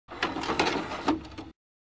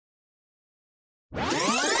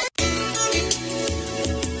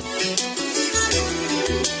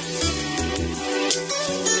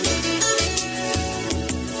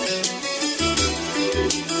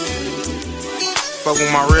Fuck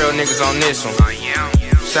with my real niggas on this one.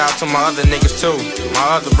 Shout out to my other niggas too,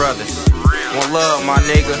 my other brothers. One love, my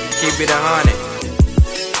nigga, keep it 100.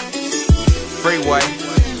 Freeway,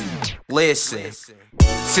 listen.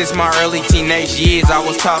 Since my early teenage years, I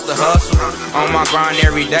was taught to hustle. On my grind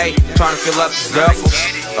every day, trying to fill up this duffel.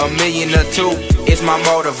 A million or two, it's my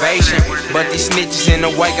motivation. But these snitches in the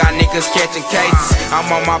way got niggas catching cases. I'm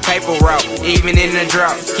on my paper route, even in the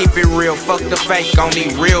drought. Keep it real, fuck the fake, only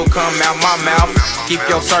real come out my mouth. Keep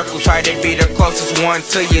your circle tight, they be the closest one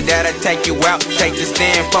to you that'll take you out. Take the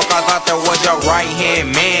stand, fuck, I thought that was your right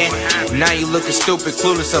hand man. Now you looking stupid,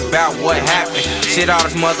 clueless about what happened. Shit, all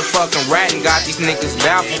this motherfucking ratting got these niggas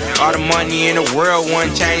baffled. All the money in the world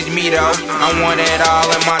wouldn't change me though. I want it all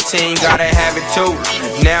and my team gotta have it too.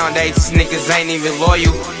 Nowadays these niggas ain't even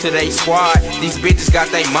loyal to they squad. These bitches got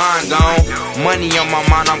they mind gone. Money on my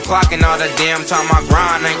mind, I'm clocking all the damn time I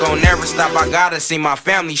grind. Ain't gon' never stop, I gotta see my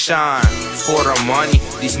family shine. For the money,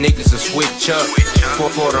 these niggas will switch up.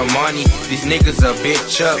 For the money, these niggas a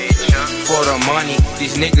bitch up. For the money,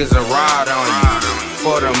 these niggas a ride on you.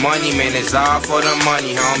 For the money, man, it's all for the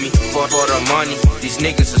money, homie. For the money, these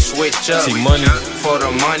niggas will switch up. Money. For the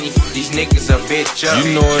money, these niggas a bitch up.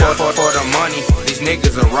 You know it. For the money, these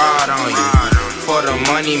niggas a ride on you. For the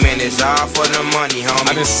money, man, it's all for the money, homie.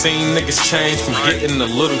 I done seen niggas change from getting a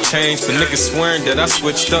little change, but niggas swearing that I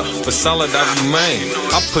switched up, but solid I remain.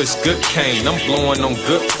 I push good cane, I'm blowing on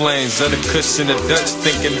good flames. Of the cushion of Dutch,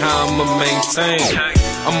 thinking how I'ma maintain.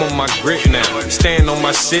 I'm on my grit now, staying on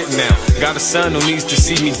my shit now. Got a son who needs to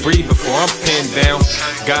see me breathe before I'm pinned down.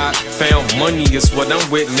 God found money is what I'm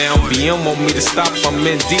with now. BM want me to stop, I'm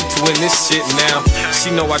in deep to win this shit now.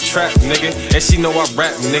 She know I trap, nigga, and she know I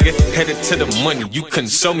rap, nigga. Headed to the money, you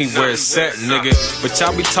couldn't show me where it's at, nigga. But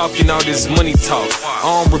y'all be talking all this money talk. I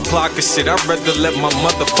don't reply cause shit, I'd rather let my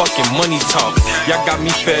motherfucking money talk. Y'all got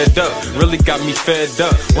me fed up, really got me fed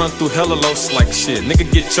up. Run through hella lows like shit, nigga,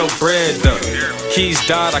 get your bread up. Keys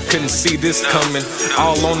died, I couldn't see this coming.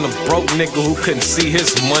 All on the broke nigga who couldn't see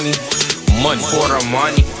his money. For the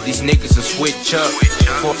money, these niggas will switch up.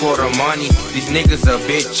 For the money, these niggas a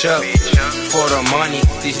bitch up. For the money,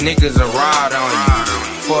 these niggas a ride on you.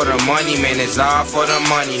 For the money, man, it's all for the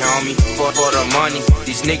money, homie. For the money,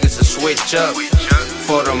 these niggas will switch up.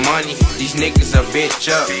 For the money, these niggas a bitch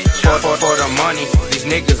up. For the money, these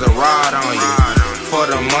niggas a ride on you. For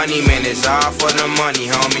the money, man, it's all for the money,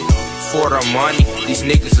 homie. For the money, these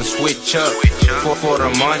niggas will switch up. For the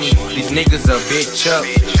money, these niggas a bitch up.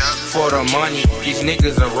 For the money, these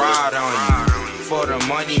niggas a ride on you. For the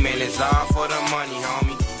money, man, it's all for the money,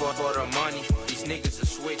 homie. For the money, these niggas will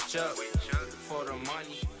switch up.